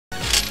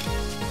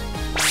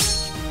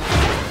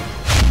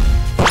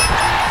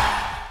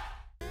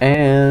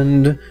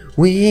And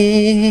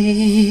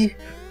we,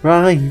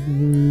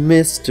 Ryan,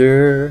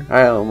 Mister,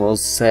 I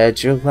almost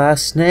said your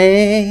last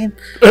name.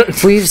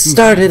 We've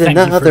started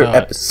another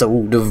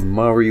episode of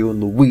Mario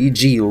and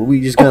Luigi.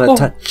 Luigi's gonna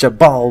touch a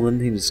ball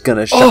and he's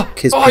gonna shock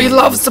his he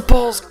loves the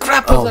balls.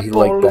 Grapple the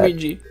ball,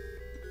 Luigi.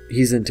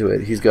 He's into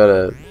it. He's got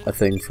a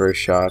thing for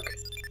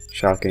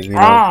shocking, you know?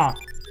 Ah,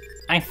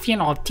 I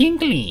feel all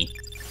tingly.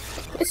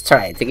 Let's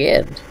try it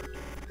again.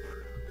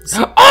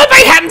 Oh, my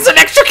hands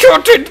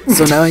electrocuted!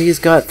 So now he's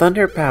got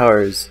thunder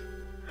powers.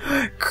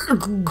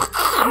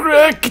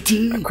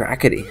 Crackety.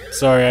 Crackety.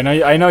 Sorry,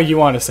 I know you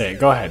want to say it.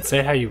 Go ahead, say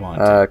it how you want.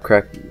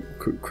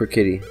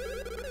 Crackety.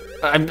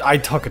 I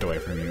took it away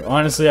from you.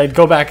 Honestly, I'd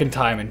go back in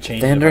time and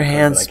change it.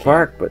 Thunderhand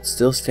Spark, but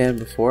still stand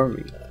before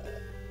me.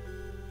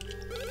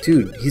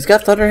 Dude, he's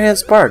got Thunderhand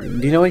Spark. Do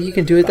you know what he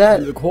can do with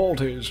that? The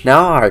qualities.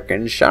 Now I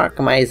can shock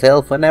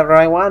myself whenever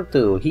I want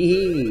to.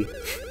 Hee hee.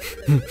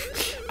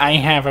 I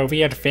have a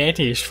weird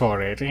fetish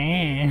for it. He's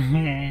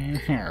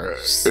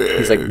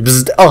like,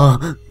 bzzzt,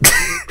 oh.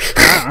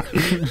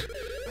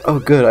 Oh,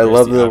 good. I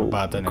love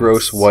the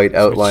gross white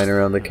outline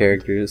around the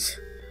characters.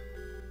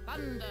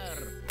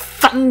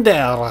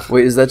 Thunder.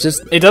 Wait, is that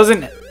just? It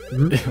doesn't.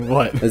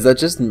 What? Is that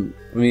just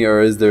me, or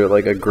is there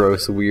like a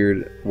gross,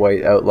 weird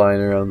white outline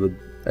around the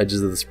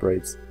edges of the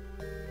sprites?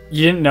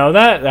 You didn't know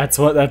that? That's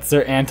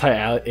their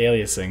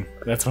anti-aliasing.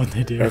 That's what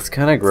they do. That's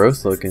kind of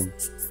gross looking.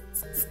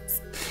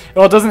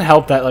 Well, it doesn't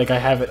help that like I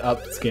have it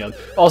upscaled.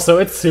 Also,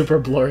 it's super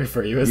blurry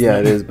for you, isn't it? Yeah,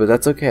 it is, but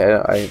that's okay.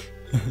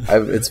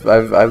 I've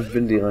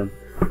been dealing.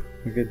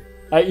 We're good.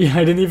 I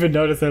didn't even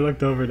notice. I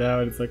looked over now,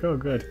 and it's like, oh,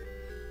 good.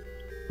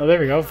 Oh, there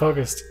we go.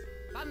 Focused.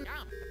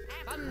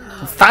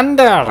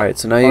 Thunder. All right,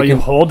 so now you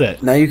hold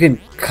it. Now you can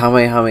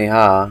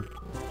Kamehameha.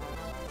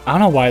 I don't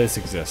know why this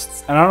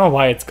exists, and I don't know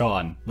why it's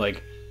gone.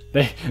 Like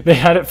they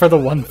had it for the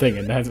one thing,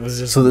 and that was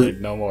just like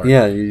no more.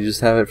 Yeah, you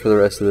just have it for the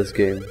rest of this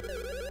game.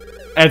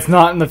 And it's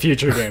not in the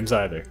future games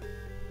either.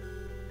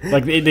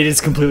 Like they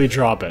just completely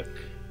drop it.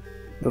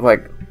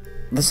 Like,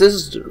 this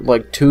is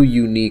like too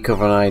unique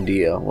of an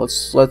idea.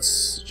 Let's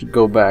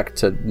go back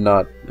to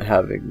not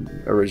having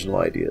original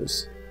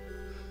ideas.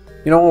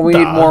 You know, we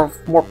need more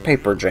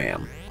paper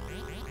jam.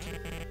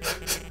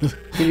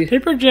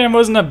 Paper Jam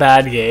wasn't a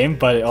bad game,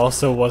 but it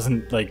also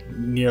wasn't like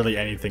nearly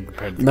anything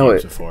compared to the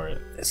games before it.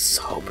 It's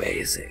so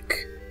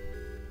basic.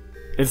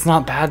 It's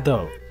not bad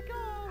though.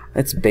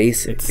 It's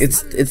basic.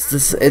 It's the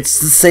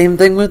same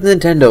thing with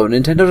Nintendo.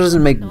 Nintendo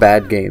doesn't make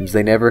bad games.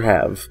 They never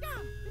have.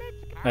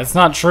 That's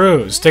not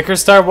true. Sticker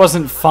Star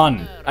wasn't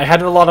fun. I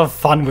had a lot of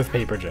fun with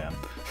Paper Jam.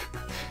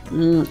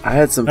 I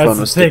had some fun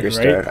with Sticker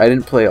Star. I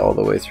didn't play all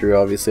the way through,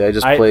 obviously. I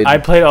just played. I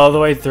played all the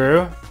way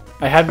through.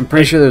 I'm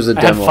pretty sure there's a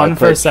demo. I had fun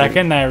for a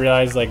second, and I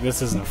realized like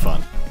this isn't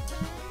fun.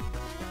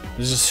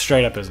 This just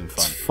straight up isn't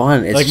fun. It's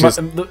fun.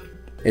 It's like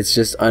it's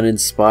just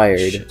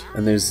uninspired,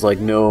 and there's like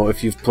no.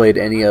 If you've played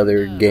any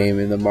other game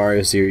in the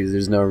Mario series,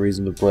 there's no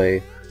reason to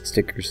play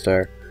Sticker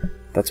Star.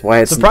 That's why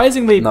it's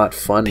surprisingly not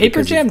fun.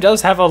 Paper Jam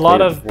does have a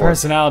lot of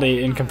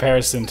personality in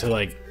comparison to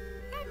like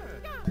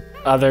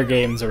other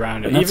games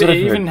around it. It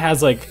even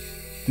has like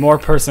more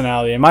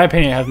personality. In my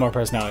opinion, it has more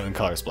personality than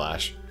Color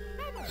Splash.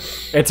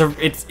 It's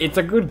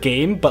a good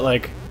game, but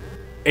like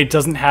it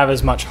doesn't have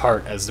as much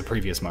heart as the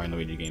previous Mario and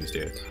Luigi games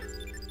do.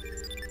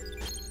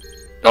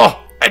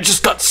 Oh, I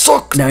just got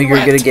sucked. Now you're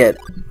gonna get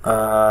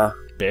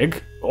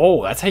big.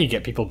 Oh, that's how you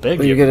get people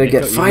big. You're gonna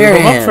get Fire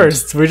Hand.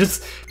 First, we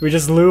just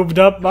lubed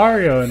up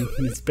Mario and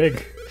he's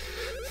big.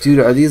 Dude,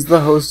 are these the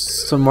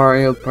hosts to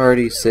Mario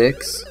Party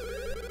 6?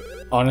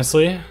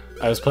 Honestly,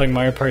 I was playing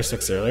Mario Party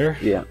 6 earlier.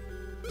 Yeah.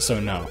 So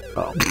no.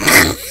 Oh.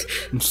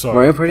 I'm sorry.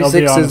 Mario Party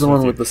 6 is the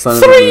one with the Sun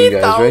and the Moon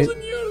guys, right?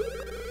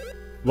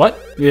 What?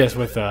 Yes,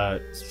 with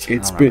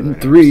It's been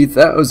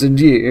 3,000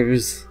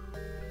 years.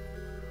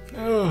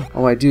 Oh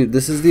my dude,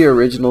 this is the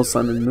original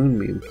Sun and Moon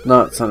meme.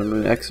 Not Sun and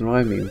Moon X and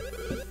Y meme.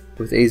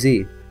 With AZ.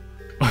 You're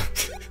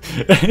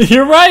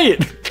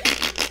right!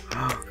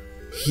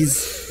 He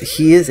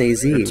is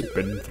AZ. It's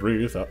been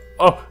 3,000.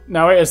 Oh,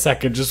 now wait a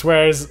second. Just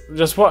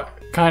what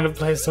kind of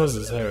place was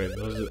this? Hey, wait,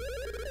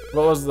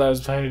 what was it I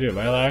was trying to do? Am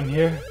I allowed in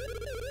here?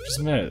 Just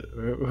a minute.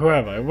 Who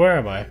am I? Where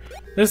am I?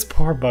 This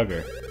poor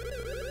bugger.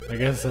 I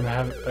guess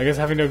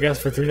having no guess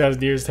for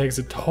 3,000 years takes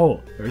a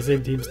toll. Every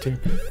same teams to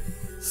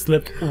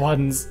slip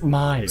one's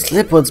mind.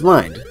 Slip one's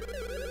mind.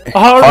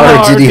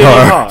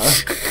 RDDR.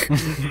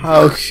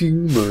 How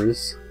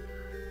humorous.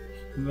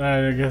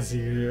 I guess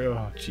you.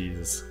 Oh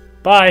Jesus.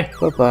 Bye.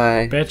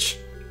 Bye. Bitch.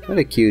 What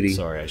a cutie.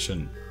 Sorry, I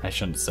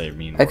shouldn't say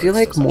mean. I feel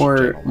like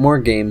more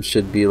games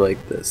should be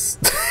like this.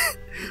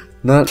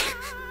 Not.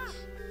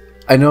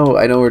 I know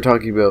we're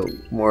talking about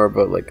more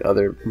about like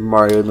other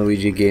Mario and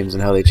Luigi games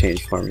and how they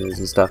change formulas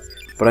and stuff,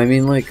 but I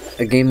mean like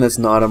a game that's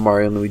not a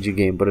Mario and Luigi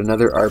game, but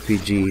another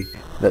RPG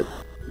that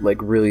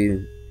like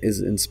really is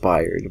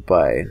inspired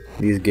by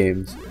these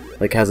games,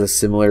 like has a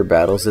similar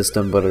battle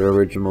system but an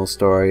original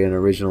story and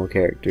original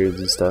characters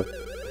and stuff.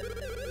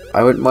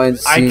 I wouldn't mind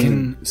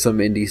seeing some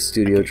indie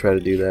studio try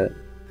to do that.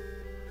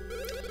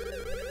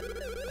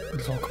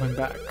 It's all coming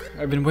back.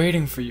 I've been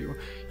waiting for you.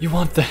 You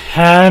want the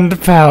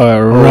hand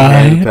power, Oh, right?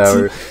 hand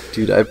power.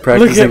 Dude, I'm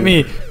practicing. Look at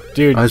me.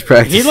 Dude, I was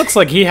practicing. he looks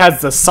like he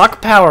has the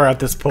suck power at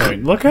this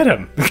point. Look at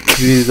him. Dude,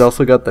 he's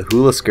also got the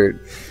hula skirt.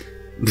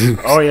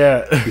 Oh,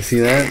 yeah. You see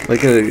that?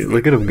 Look at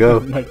him go. Oh,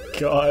 my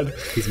God.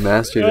 He's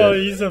mastered Oh, it.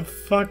 he's a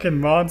fucking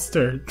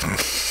monster.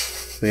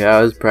 Yeah,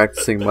 I was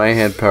practicing my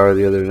hand power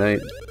the other night.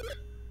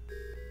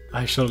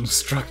 I shall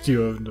instruct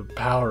you of the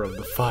power of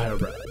the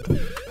firebrand.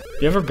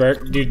 You ever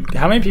burn? Dude,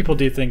 how many people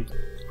do you think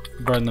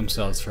burn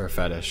themselves for a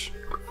fetish?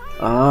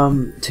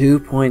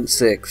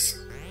 2.6.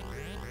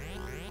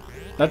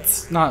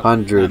 That's not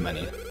 100. that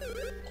many.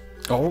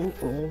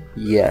 Oh.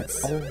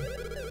 Yes.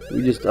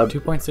 We just upped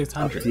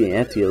 2.600. the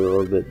ante a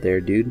little bit there,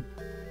 dude.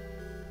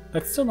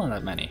 That's still not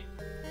that many.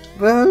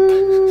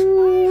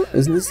 Well,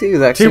 isn't this the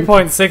exact same?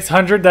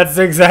 2.600, that's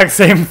the exact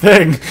same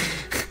thing.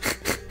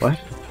 What?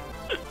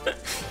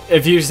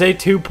 If you say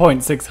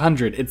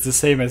 2.600, it's the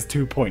same as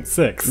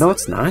 2.6. No,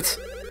 it's not.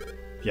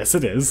 Yes,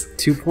 it is.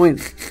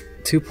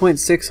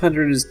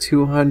 2.600 is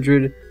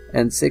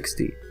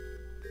 260.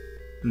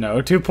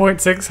 No,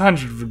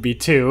 2.600 would be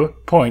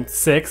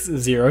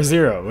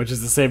 2.600, which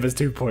is the same as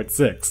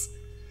 2.6.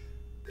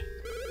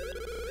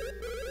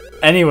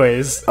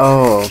 Anyways.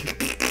 Oh,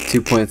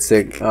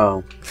 2.6.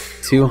 Oh,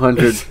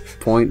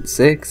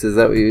 200.6. Is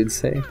that what you'd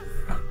say?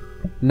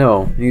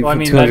 No, you Well, I put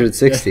mean,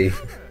 260.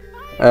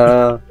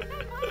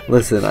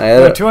 Listen, I had,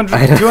 No, a, 200 I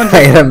had a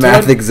 200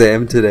 math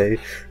exam today.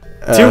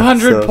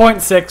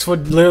 200.6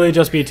 would literally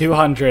just be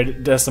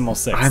 200 decimal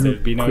 6. I'm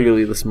There'd be no.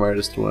 clearly the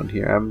smartest one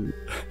here. I'm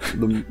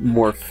the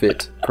more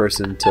fit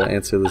person to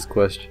answer this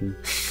question.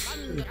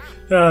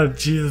 Oh,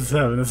 Jesus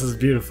heaven, this is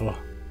beautiful.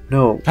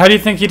 No, How do you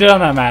think you did on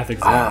that math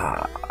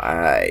exam?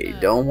 I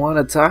don't want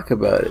to talk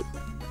about it.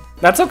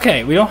 That's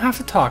okay. We don't have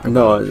to talk about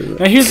No, it.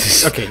 Now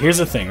here's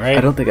the thing, right?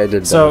 I don't think I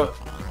did. So,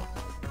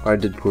 I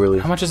did poorly.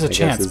 how much is a I guess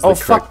chance? is Oh the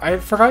fuck! I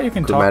forgot you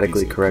can talk.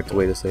 grammatically these. correct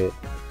way to say it.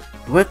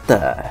 What the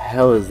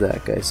hell is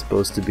that guy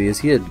supposed to be? Is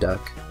he a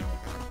duck?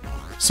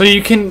 So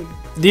you can.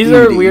 These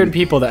are weird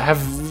people that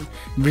have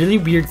really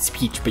weird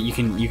speech, but you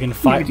can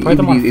put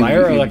them on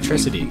fire or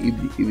electricity,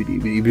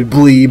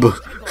 Bleeb.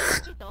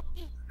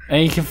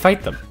 and you can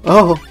fight them.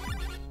 Oh,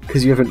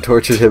 because you haven't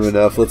tortured him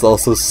enough. Let's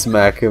also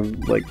smack him,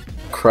 like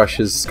crush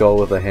his skull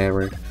with a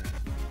hammer.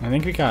 I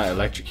think we gotta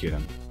electrocute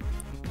him.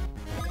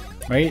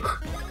 Right?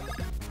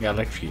 We gotta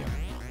electrocute him.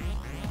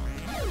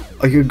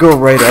 Oh, you go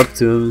right up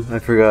to him. I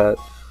forgot.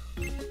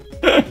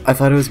 I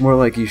thought it was more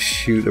like you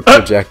shoot a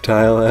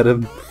projectile at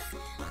him.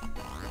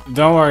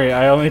 Don't worry,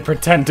 I only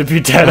pretend to be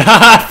dead.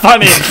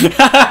 Funny!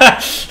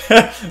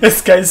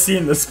 This guy's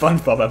seen the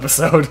SpongeBob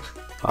episode.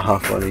 Haha,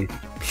 funny.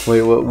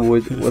 Wait, what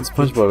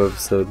SpongeBob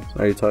episode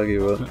are you talking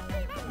about?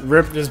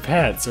 Ripped his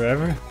pants,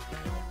 remember?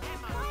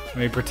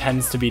 When he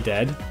pretends to be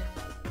dead.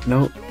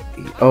 No.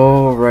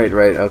 Oh, right.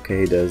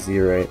 Okay, he does.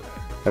 You're right.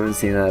 I haven't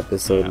seen that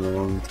episode in a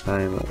long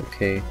time.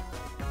 Okay.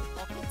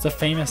 It's a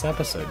famous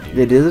episode, dude.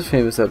 It is a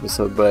famous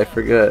episode, but I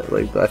forget.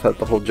 Like, I thought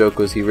the whole joke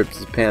was he rips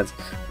his pants,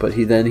 but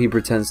he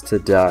pretends to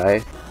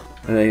die,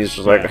 and then he's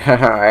just like,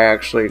 haha, I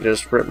actually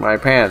just ripped my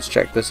pants.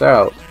 Check this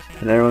out.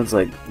 And everyone's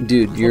like,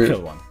 dude,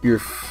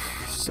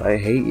 I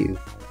hate you.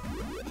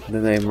 And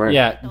then they murder.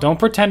 Yeah, don't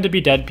pretend to be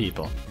dead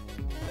people.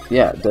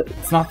 Yeah,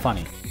 It's not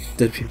funny.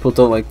 dead people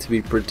don't like to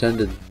be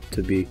pretended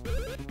to be.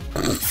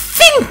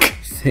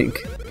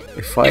 Think.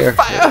 If fire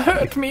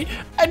hurt me,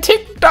 I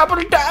take double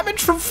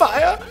damage from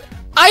fire.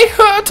 I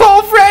hurt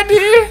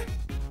already.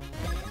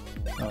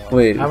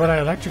 Wait. How would I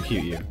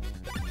electrocute you?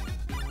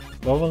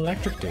 What will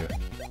electric do?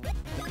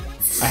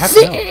 I have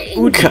to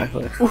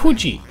know.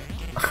 Uji.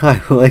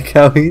 I like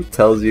how he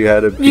tells you how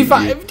to beat you.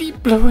 Revive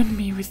deep blowing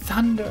me with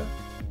thunder.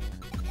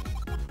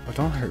 Oh,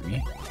 don't hurt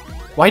me.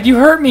 Why'd you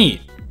hurt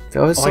me?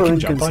 That was so I can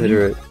jump on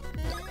you? inconsiderate.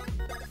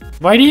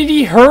 Why did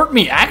he hurt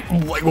me? Like,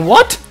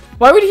 what?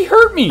 Why would he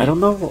hurt me? I don't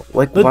know.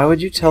 Like, why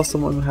would you tell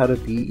someone how to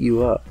beat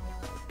you up?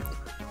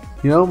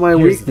 You know, my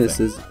Here's the weakness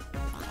is...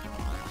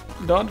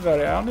 Don't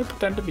worry, I only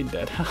pretend to be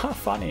dead. Haha,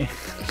 funny.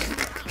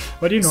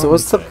 What do you know? So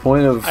what's the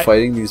point of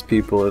fighting these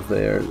people if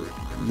they are...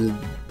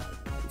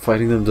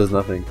 Fighting them does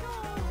nothing.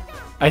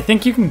 I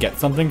think you can get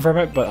something from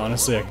it, but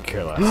honestly, I could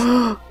care less.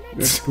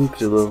 You're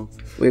spooked a little.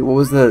 Wait, what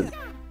was the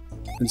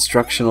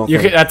instructional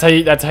thing? That's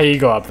how you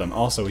go up them.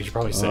 Also, we should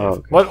probably save.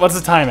 okay. What's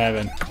the time,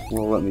 Evan?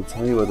 Well, let me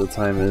tell you what the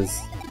time is.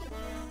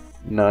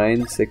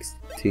 9,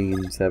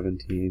 16,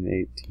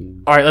 17,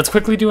 18... Alright, let's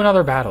quickly do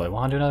another battle. I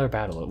want to do another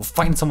battle. We'll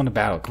find someone to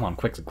battle. Come on,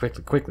 quickly,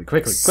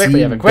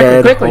 Evan.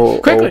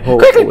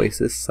 Quickly.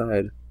 Oasis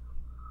side.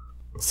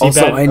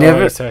 Also,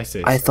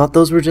 I thought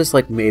those were just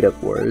like made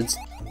up words,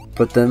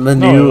 but then the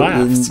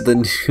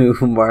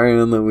new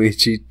Mario and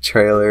Luigi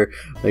trailer,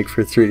 like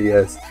for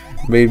 3DS,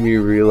 made me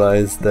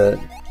realize that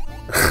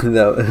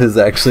that was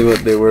actually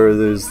what they were.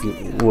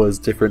 Was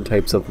different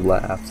types of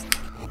laughs.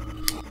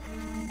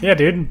 Yeah,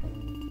 dude.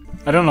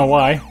 I don't know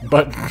why,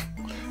 but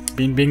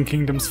Bean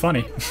Kingdom's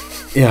funny.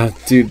 Yeah,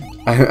 dude.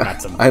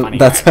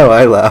 That's how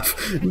I laugh.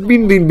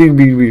 Bean, bean.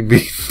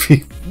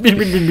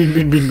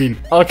 Bean.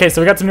 Okay,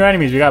 so we got some new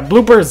enemies. We got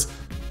bloopers.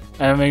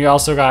 And we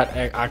also got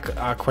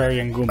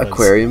aquarium Goombas.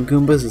 Aquarium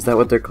Goombas? Is that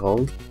what they're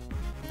called?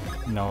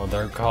 No,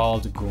 they're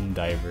called Goom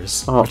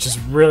Divers, Oh. which is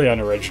really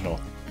unoriginal.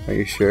 Are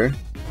you sure?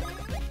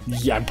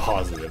 Yeah, I'm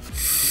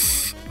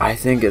positive. I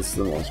think it's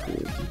the most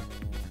weird.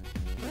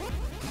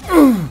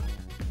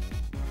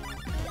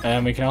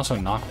 And we can also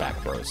knock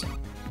back bros.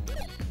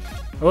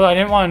 Oh, I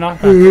didn't want to knock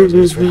back bros. I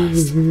just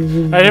realized.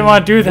 I didn't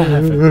want to do that,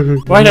 Evan.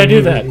 Why did I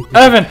do that?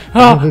 Evan!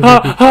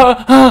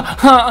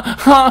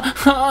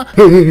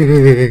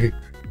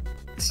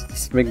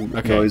 Just make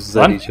Okay, noises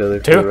one, at each other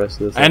for two, the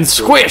rest of this and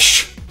episode.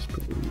 squish!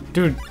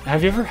 Dude,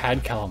 have you ever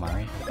had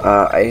calamari?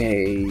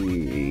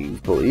 I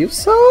believe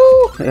so.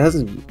 It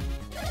hasn't.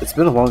 It's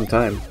been a long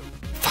time.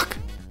 Fuck.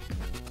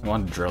 I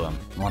wanted to drill him.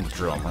 I wanted to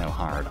drill him real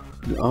hard.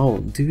 Oh,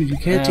 dude, you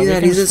can't Yeah, do we that.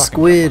 can He's a fucking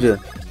squid.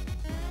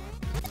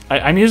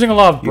 I'm using a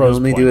lot of You bros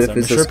only points. do it if I'm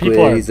it's sure a people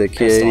squid. are He's a pissed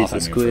kid. off He's a at me for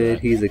squid. that.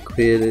 He's a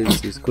quid.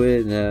 He's a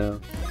squid now.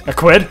 A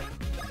quid?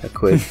 A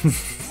quid.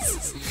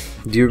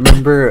 Do you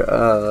remember?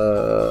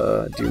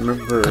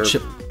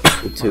 Chip.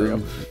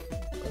 Platoon?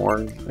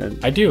 Porn?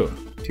 And I do.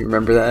 do you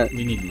remember that?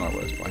 We need more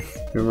bros points.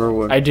 You remember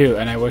when? I do,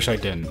 and I wish I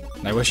didn't.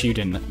 I wish you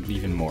didn't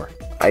even more.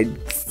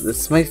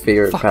 That's my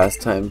favorite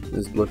pastime,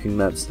 is looking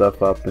that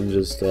stuff up and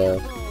just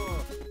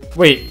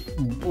Wait,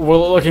 we're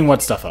looking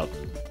what stuff up?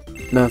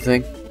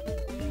 nothing.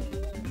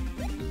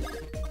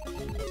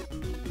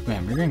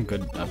 Man, we're getting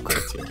good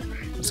upgrades here.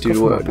 Let's go Dude,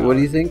 for more what power.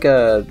 do you think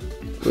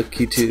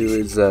Q2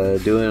 is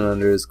doing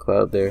under his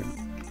cloud there?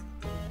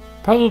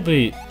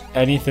 Probably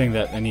anything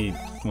that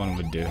anyone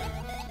would do.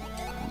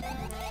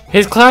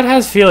 His cloud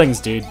has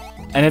feelings, dude,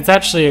 and it's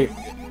actually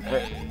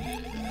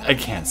I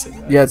can't say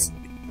that. Yes,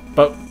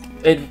 But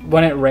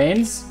when it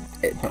rains,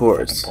 it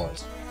pours. it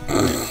pours.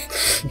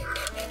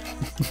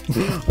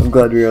 I'm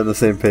glad we're on the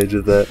same page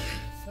with that.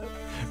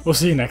 We'll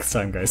see you next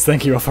time, guys.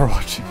 Thank you all for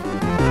watching.